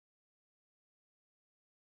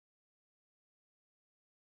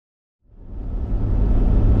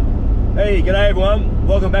Hey, g'day everyone.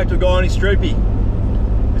 Welcome back to a guy on his Troopy.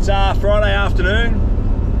 It's Friday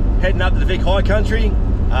afternoon, heading up to the Vic High Country.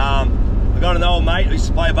 I've got an old mate who used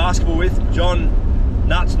to play basketball with, John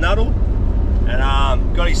Nuts Nuddle,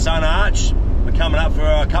 and got his son Arch. We're coming up for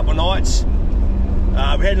a couple of nights.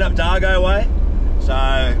 We're heading up Dargo way,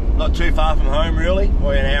 so not too far from home really,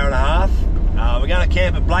 probably an hour and a half. We're going to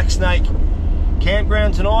camp at Blacksnake Camp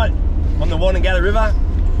Ground tonight on the Wanangata River.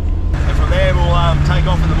 And from there we'll take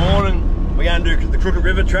off in the morning. We're going to do the Crooked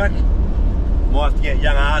River track. Might have to get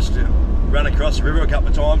young Arch to run across the river a couple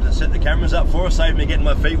of times and set the cameras up for us, save me getting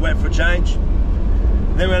my feet wet for a change.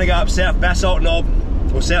 And then we're going to go up South Basalt Knob,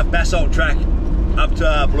 or South Basalt Track, up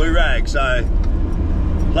to Blue Rag. So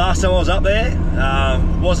last time I was up there,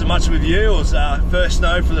 wasn't much of a view. It was first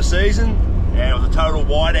snow for the season, and it was a total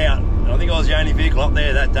whiteout. And I think I was the only vehicle up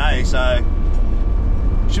there that day, so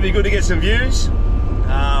should be good to get some views.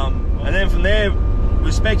 And then from there, we're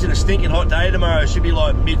expecting a stinking hot day tomorrow. It should be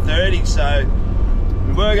like mid-30s, so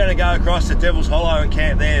we were going to go across to Devil's Hollow and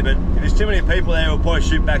camp there, but if there's too many people there, we'll probably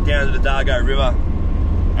shoot back down to the Dargo River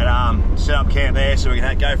and set up camp there so we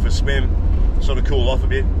can go for a swim, sort of cool off a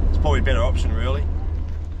bit. It's probably a better option, really.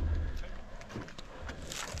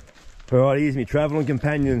 Alright, here's my travelling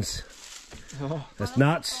companions. That's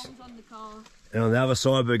Nuts. And on the other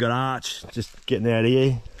side, we've got Arch, just getting out of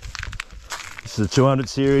here. This is the 200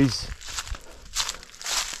 series.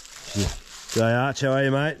 G'day Arch, how are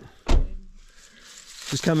you, mate?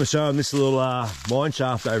 Just come and show him this little mine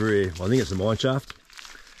shaft over here. Well, I think it's a mine shaft.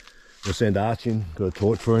 We'll send Arch in, got a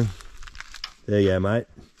torch for him. There you go, mate.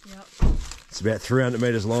 Yep. It's about 300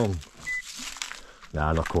 metres long.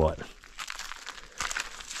 Nah, not quite.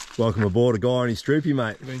 Welcome aboard, a guy on his Troopy,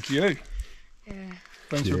 mate. Thank you. Yeah.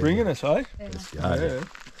 Thanks for bringing us, eh? Yeah. Let's go. Yeah.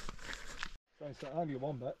 Thanks to only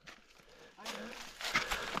one bat.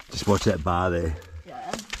 Just watch that bar there.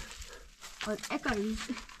 Yeah. Oh, it echoes.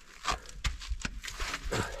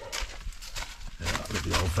 Let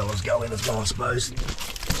the old fellas go in as well, I suppose.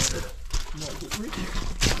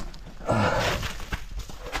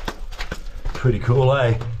 Pretty cool,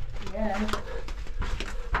 eh? Yeah.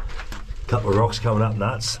 Couple of rocks coming up,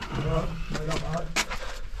 Nuts.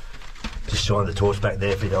 Just shine the torch back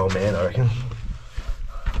there for the old man, I reckon.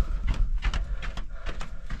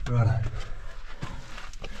 Righto.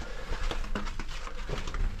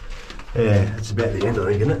 Yeah, it's about the end, I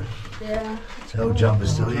think, isn't it? Yeah. The old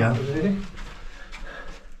jumper's still here.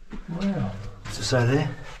 Wow. What's it say there?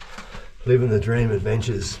 Living the dream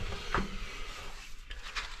adventures.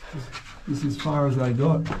 This is as far as they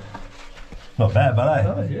got. Not bad, but eh?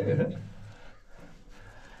 Oh, yeah.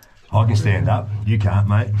 I can stand up. You can't,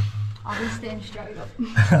 mate. I'll be standing straight up.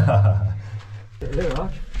 Yeah,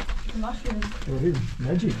 Arch. The mushrooms. Well, it is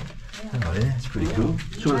magic. Oh yeah, it's pretty cool.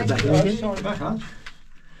 Shine it back Yeah, shine it back, Arch.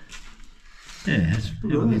 Yeah, it's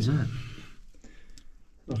pretty good, isn't it?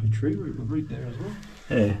 Like a tree root there as well.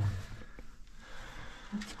 Yeah.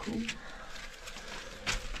 That's cool.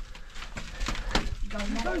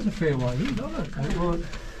 It goes a fair way in, doesn't it? Ain't right.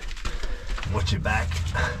 Watch your back.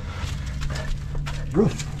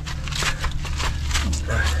 Roof.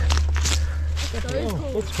 That is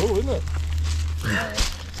cool. That's cool, isn't it?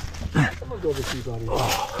 Oh my God, this is buddy.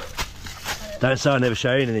 Oh. Don't say I never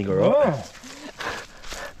show you anything, alright?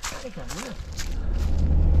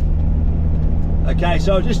 Okay,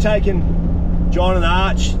 so I've just taken John and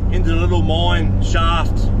Arch into the little mine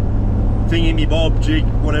shaft thingy bob jig,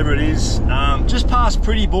 whatever it is, just past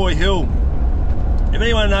Pretty Boy Hill. If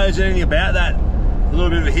anyone knows anything about that, a little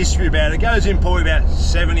bit of a history about it, it goes in probably about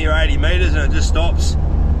 70 or 80 metres and it just stops.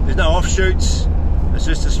 There's no offshoots, it's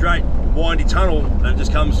just a straight windy tunnel and it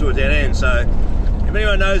just comes to a dead end. So if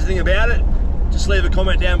anyone knows anything about it, just leave a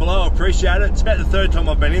comment down below, I appreciate it. It's about the third time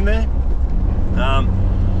I've been in there.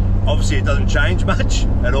 Obviously it doesn't change much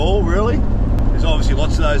at all, really. There's obviously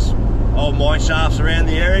lots of those old mine shafts around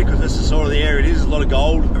the area because that's the sort of the area it is. There's a lot of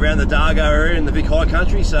gold around the Dargo area in the Vic High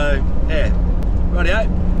Country, so yeah. Rightio,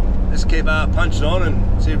 let's keep punching on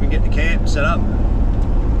and see if we can get the camp set up.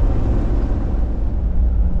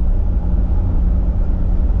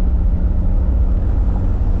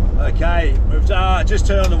 Okay, we've just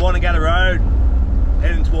turned on the Wanangata Road,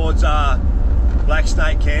 heading towards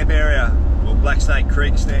Blacksnake Camp area, or Blacksnake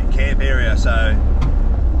Creek Camp area, so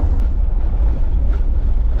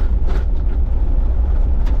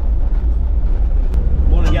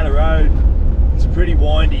Wanangata Road, it's a pretty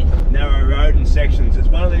windy, narrow road in sections. It's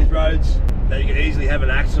one of these roads that you can easily have an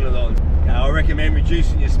accident on. I recommend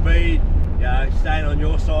reducing your speed, staying on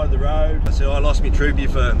your side of the road. So I lost my Troopy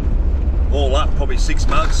for all up probably 6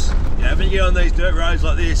 months. When you get on these dirt roads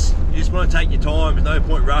like this, you just want to take your time, there's no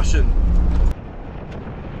point rushing.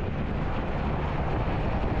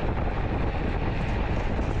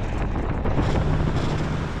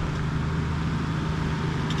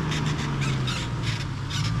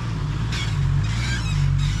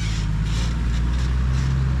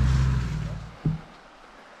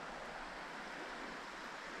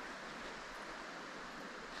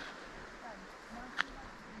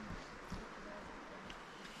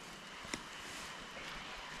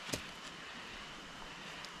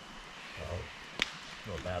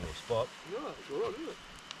 little spot. No, it's alright, isn't it?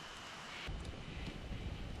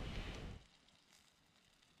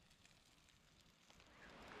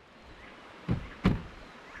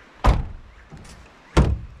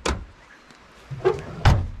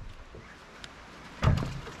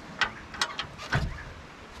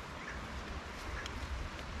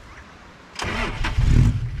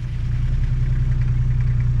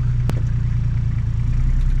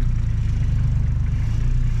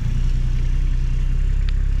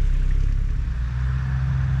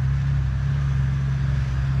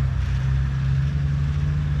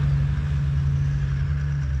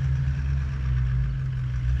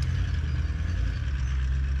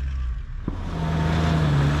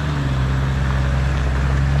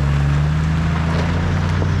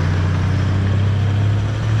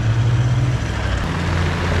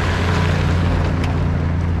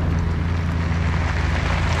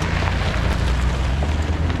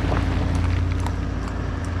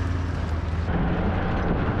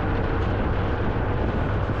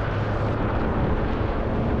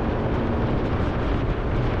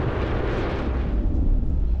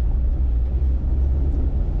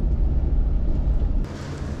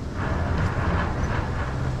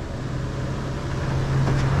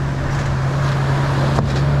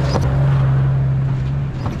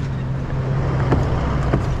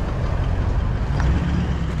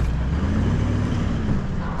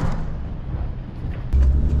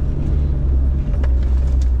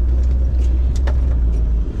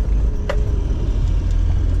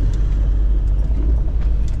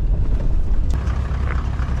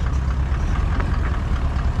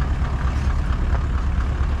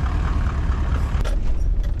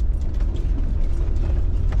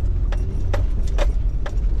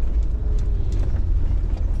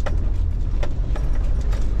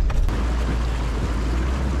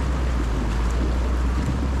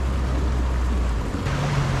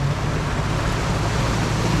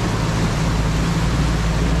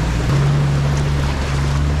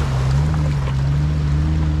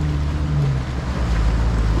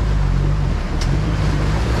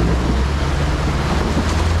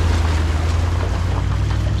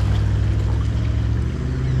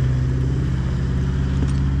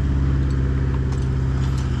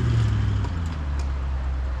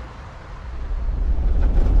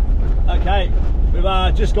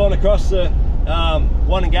 We've just gone across the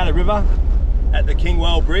Wanangata River at the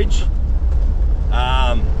Kingwell Bridge.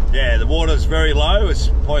 Yeah, the water's very low. It's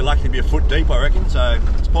probably lucky to be a foot deep, I reckon. So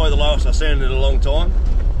it's probably the lowest I've seen in a long time.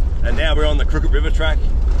 And now we're on the Crooked River track.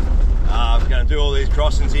 We're going to do all these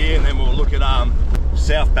crossings here, and then we'll look at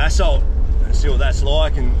South Basalt and see what that's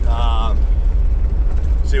like, and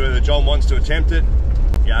see whether John wants to attempt it.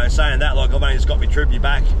 You know, saying that, like, I've only just got my Troopy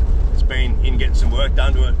back. It's been in getting some work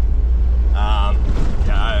done to it. You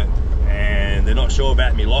know, and they're not sure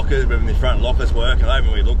about my lockers, whether my front lockers work. I haven't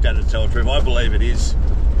really looked at it to tell the truth. I believe it is.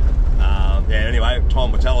 Yeah, anyway,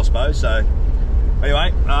 time will tell, I suppose. So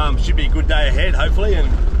anyway, should be a good day ahead, hopefully, and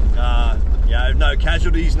you know, no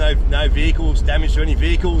casualties, no vehicles, damage to any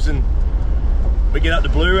vehicles, and we get up to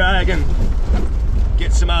Blue Rag and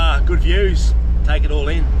get some good views, take it all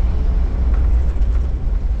in.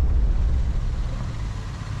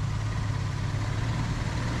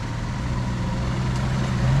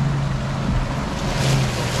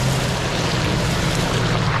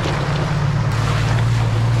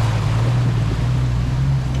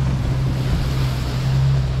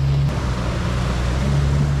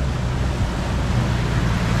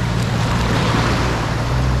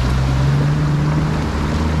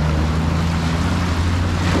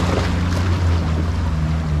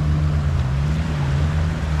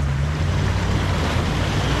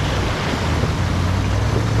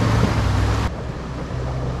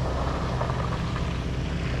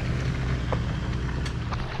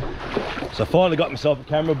 So I finally got myself a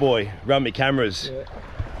camera boy, run me cameras. Yeah.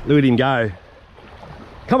 Look at him go.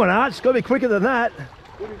 Come on, Arch, it's got to be quicker than that.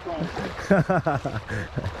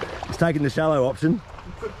 He's taking the shallow option.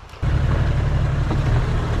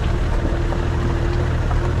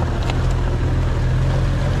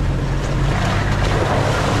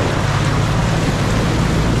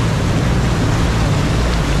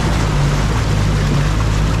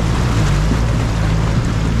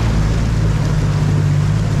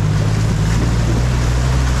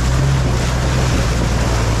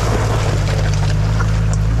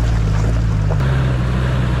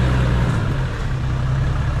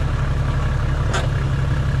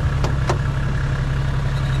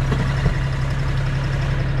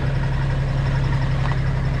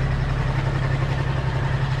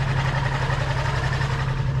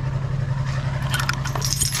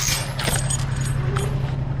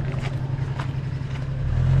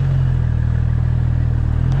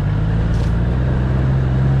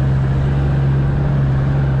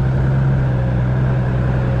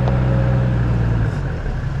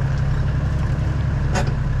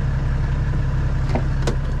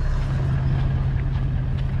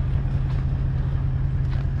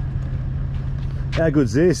 How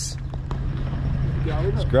good's this?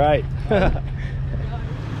 It's great.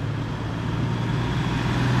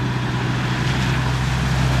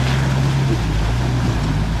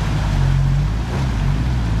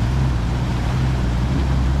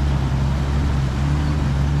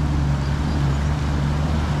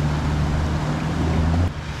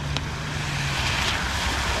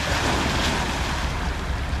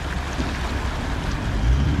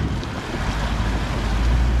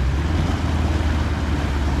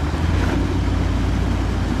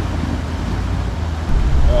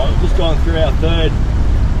 Just gone through our third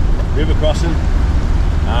river crossing.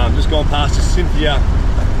 Just gone past the Cynthia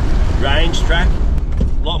range track.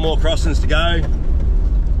 A lot more crossings to go.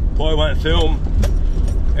 Probably won't film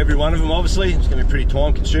every one of them, obviously. It's going to be pretty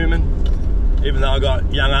time consuming. Even though I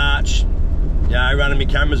got young Arch, you know, running my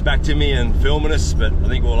cameras back to me and filming us, but I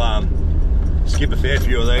think we'll skip a fair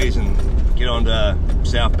few of these and get on to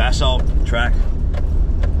South Basalt Track.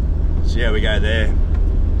 See how we go there.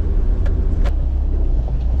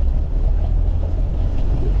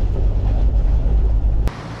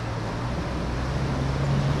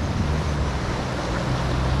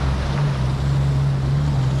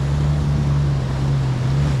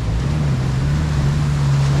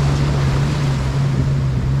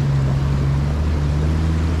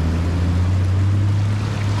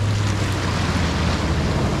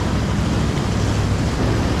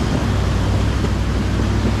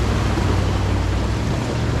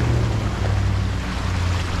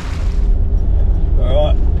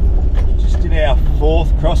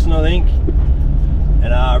 Fourth crossing, I think,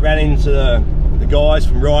 and I ran into the guys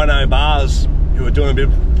from Rhino Bars who were doing a bit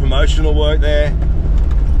of promotional work there.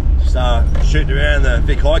 Just shooting around the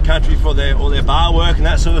Vic High Country for all their bar work and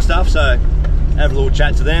that sort of stuff. So have a little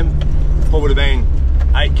chat to them. Probably would have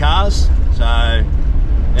been 8 cars. So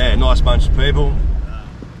yeah, nice bunch of people.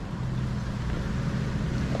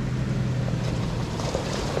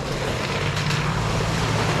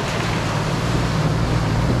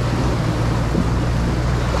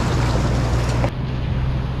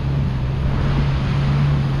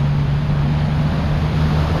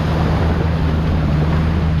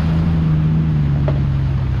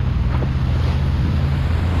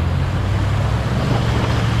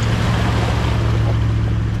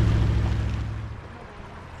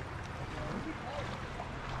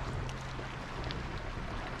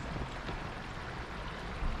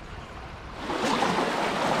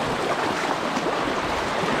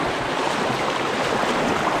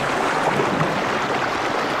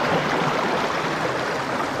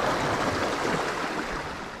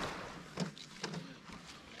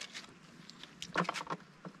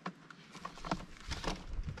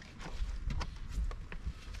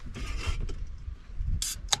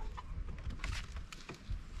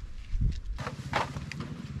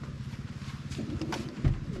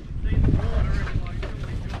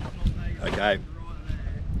 Okay,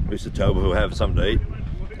 Mr. Talbotville will have something to eat.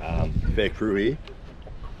 Fair crew here.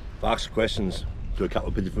 I've asked some questions to a couple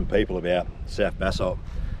of different people about South Basalt,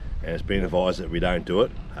 and it's been advised that we don't do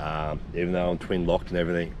it. Even though I'm twin locked and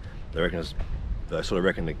everything, they sort of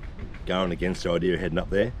reckon they're going against the idea of heading up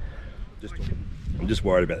there. I'm just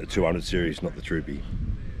worried about the 200 series, not the Troopy.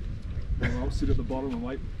 Well, I'll sit at the bottom and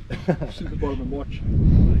wait. Sit at the bottom and watch.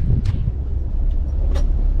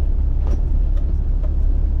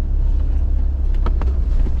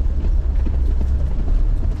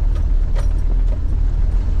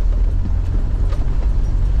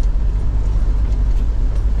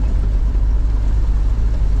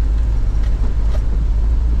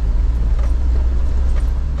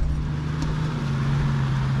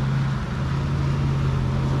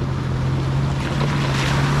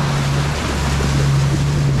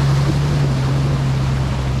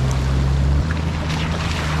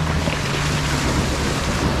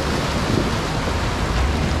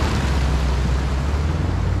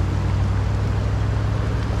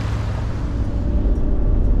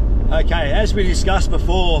 Okay, as we discussed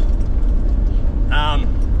before,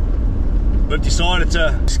 we've decided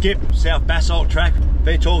to skip South Basalt Track.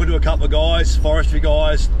 Been talking to a couple of guys, forestry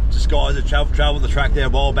guys, just guys that travelled the track there a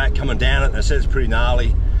while back, coming down it, and they said it's pretty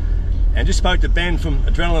gnarly. And just spoke to Ben from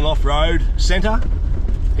Adrenaline Off-Road Centre.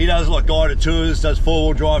 He does like guided tours, does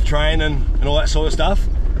four-wheel drive training and all that sort of stuff.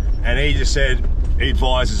 And he just said he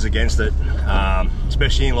advises against it,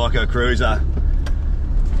 especially in like a cruiser.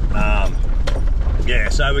 Yeah,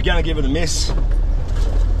 so we're going to give it a miss,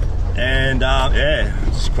 and yeah,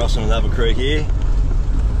 just crossing another creek here.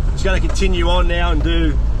 Just going to continue on now and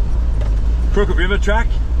do Crooked River Track.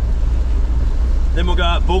 Then we'll go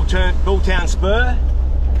up Bulltown Spur,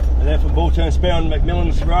 and then from Bulltown Spur on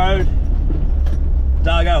McMillan's Road,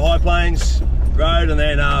 Dargo High Plains, road, and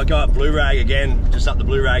then go up Blue Rag again, just up the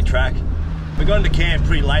Blue Rag track. We got into camp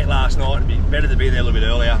pretty late last night. It'd be better to be there a little bit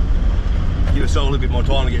earlier. Give us all a little bit more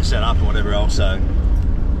time to get set up and whatever else. So,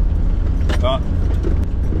 right.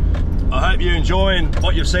 I hope you're enjoying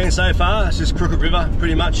what you've seen so far. It's just Crooked River,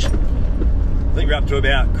 pretty much. I think we're up to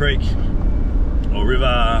about creek or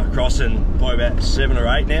river crossing probably about 7 or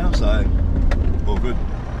 8 now, so all good.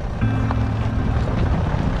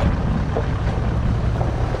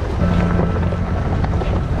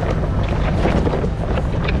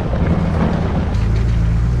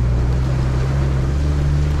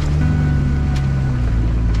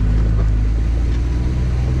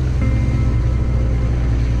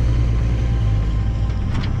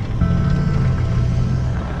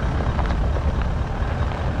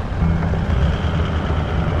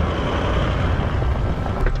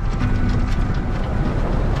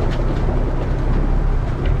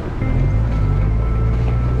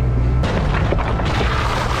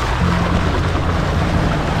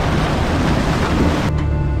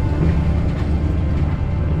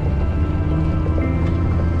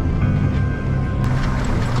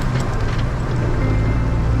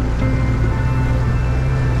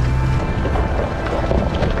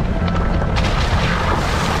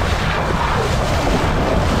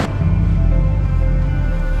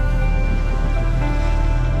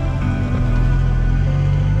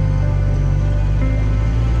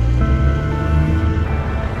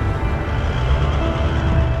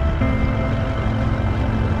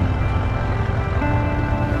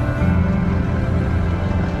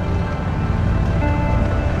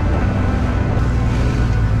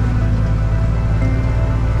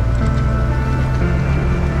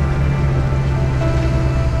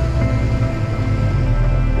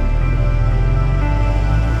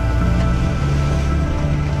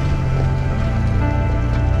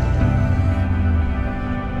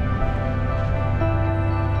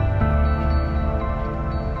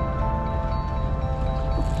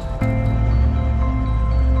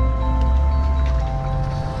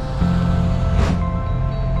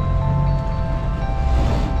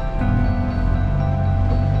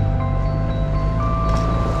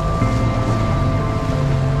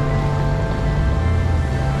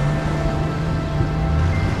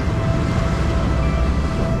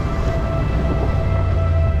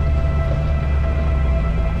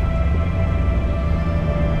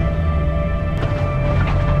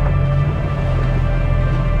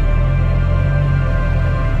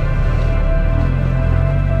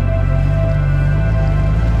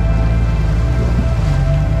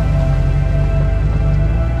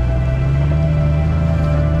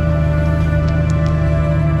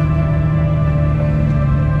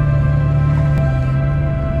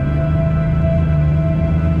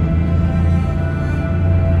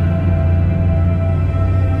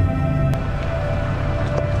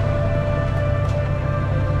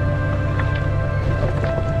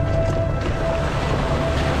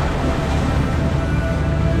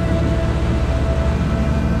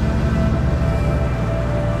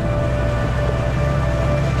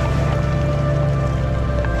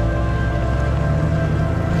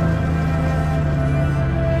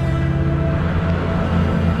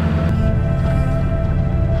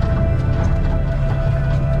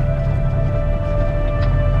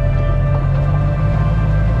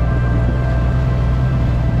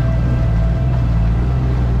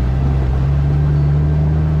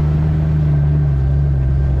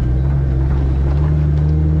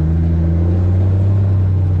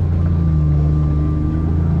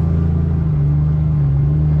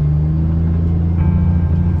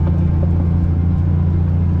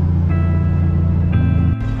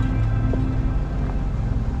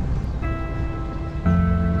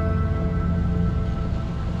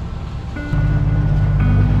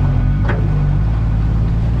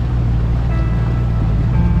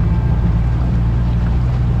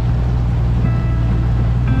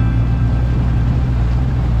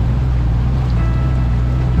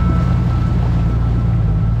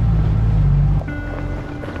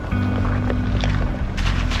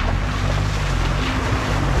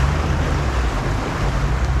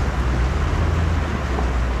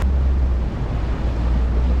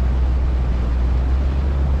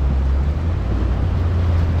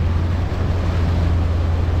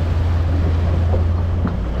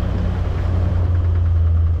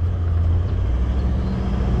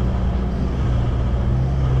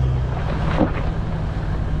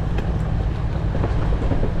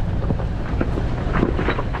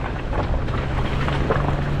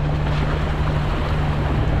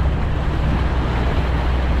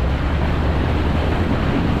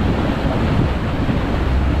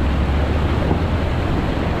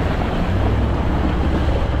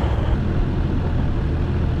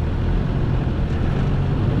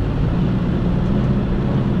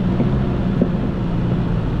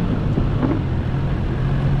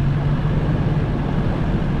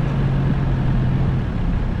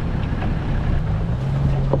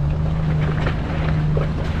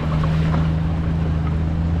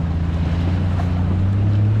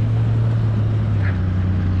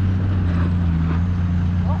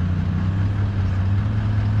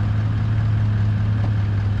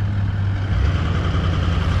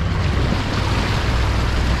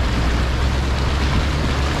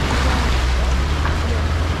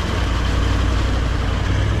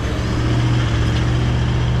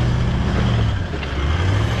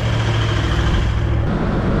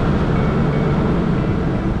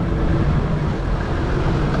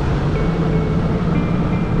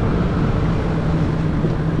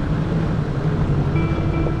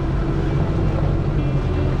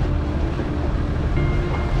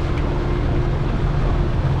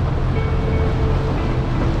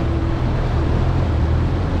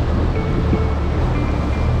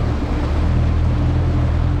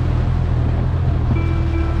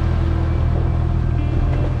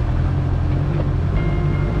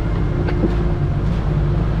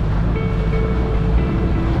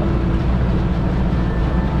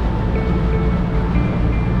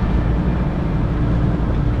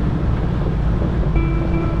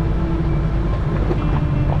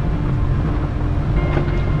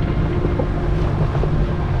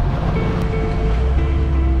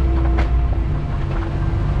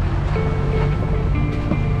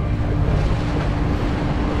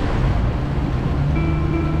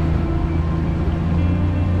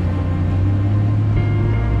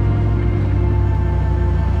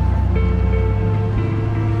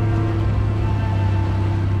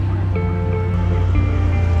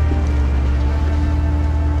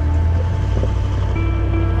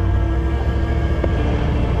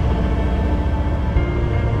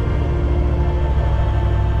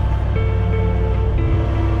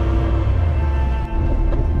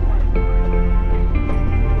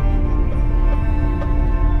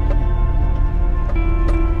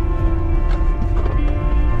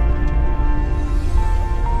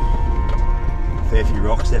 fair few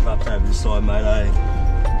rock step ups over this side, mate, eh?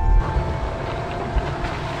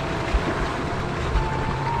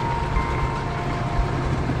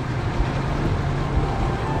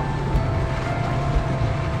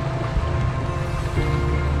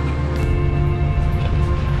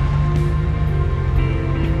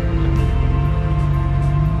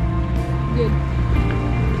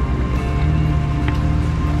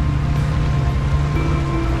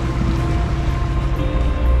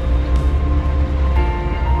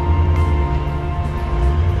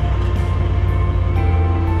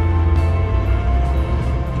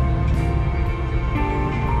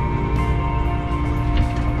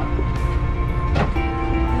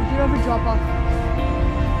 Drop off.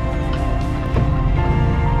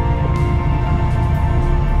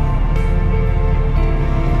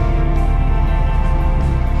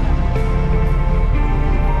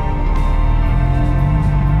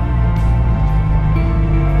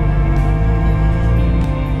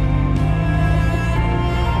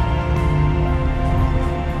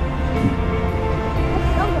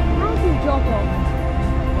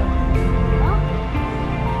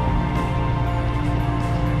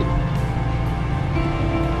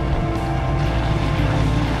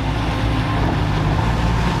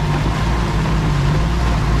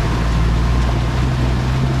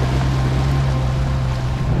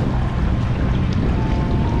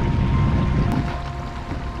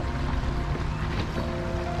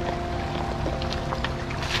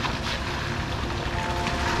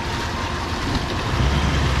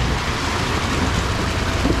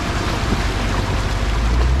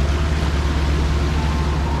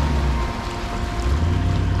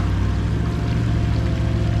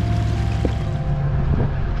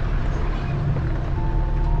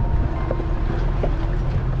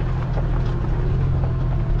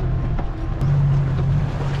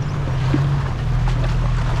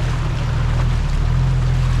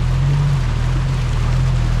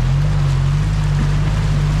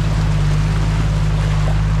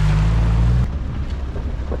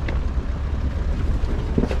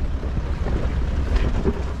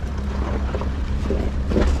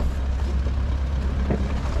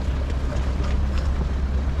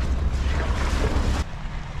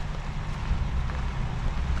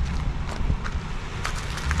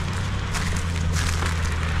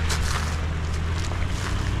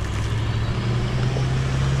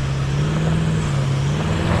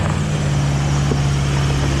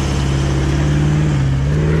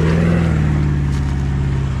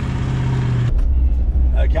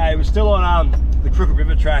 Okay, we're still on the Crooked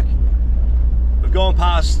River track. We've gone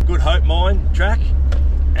past Good Hope Mine track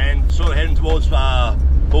and sort of heading towards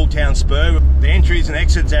Bulltown Spur. The entries and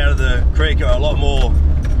exits out of the creek are a lot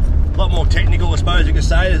more technical, I suppose you could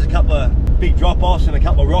say. There's a couple of big drop-offs and a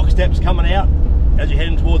couple of rock steps coming out as you're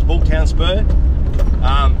heading towards Bulltown Spur.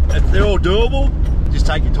 They're all doable. Just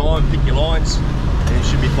take your time, pick your lines, and it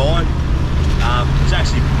should be fine. It's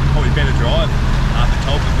actually probably better drive after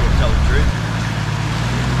Talbotville, to tell the truth.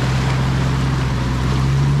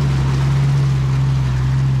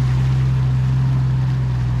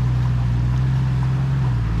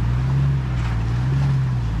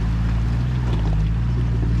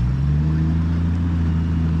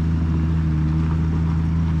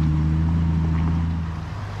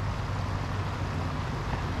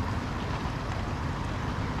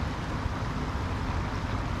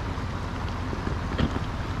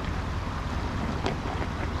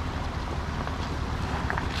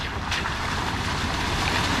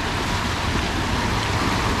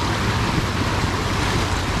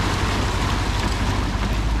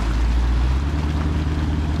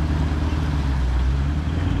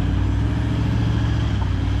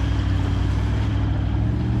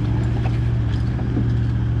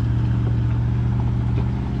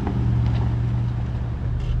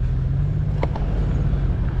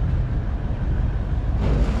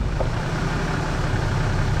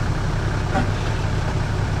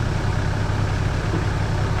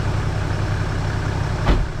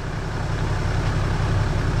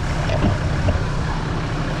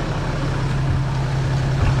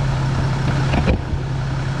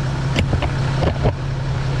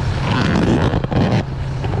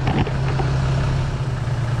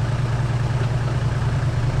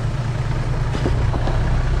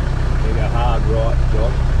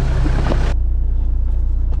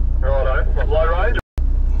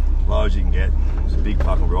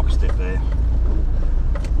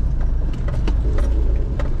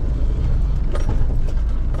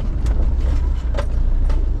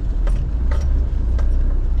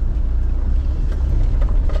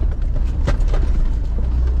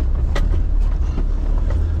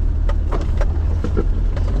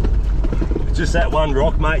 just that one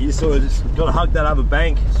rock, mate. You sort of just got to hug that other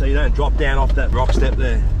bank so you don't drop down off that rock step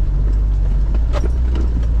there.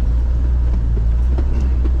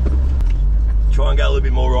 Try and go a little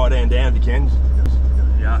bit more right hand down if you can.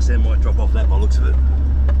 Your arse end might drop off that by the looks of it.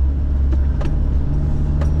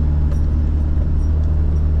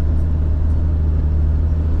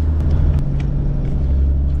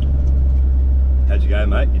 How'd you go,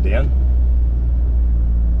 mate? You down?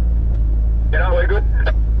 Yeah, we're good.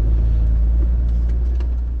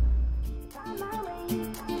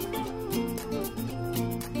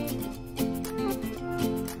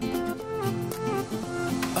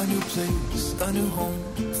 A new place, a new home,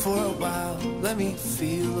 for a while, let me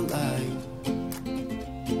feel alive.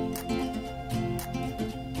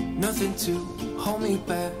 Nothing to hold me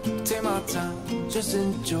back, take my time, just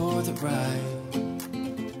enjoy the ride.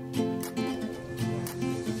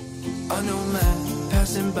 A new man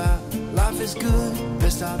passing by, life is good,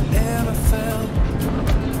 best I've ever felt.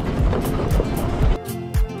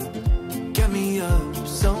 Get me up,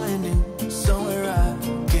 somewhere new, somewhere I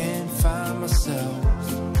can find myself.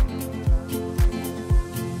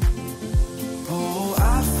 Oh,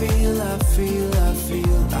 I feel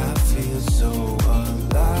so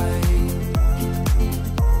alive.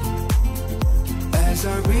 As I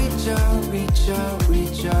reach out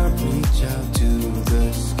to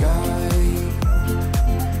the sky.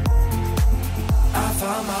 I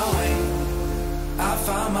found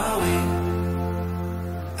my way.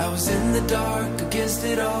 I was in the dark against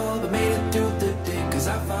it all, but made it through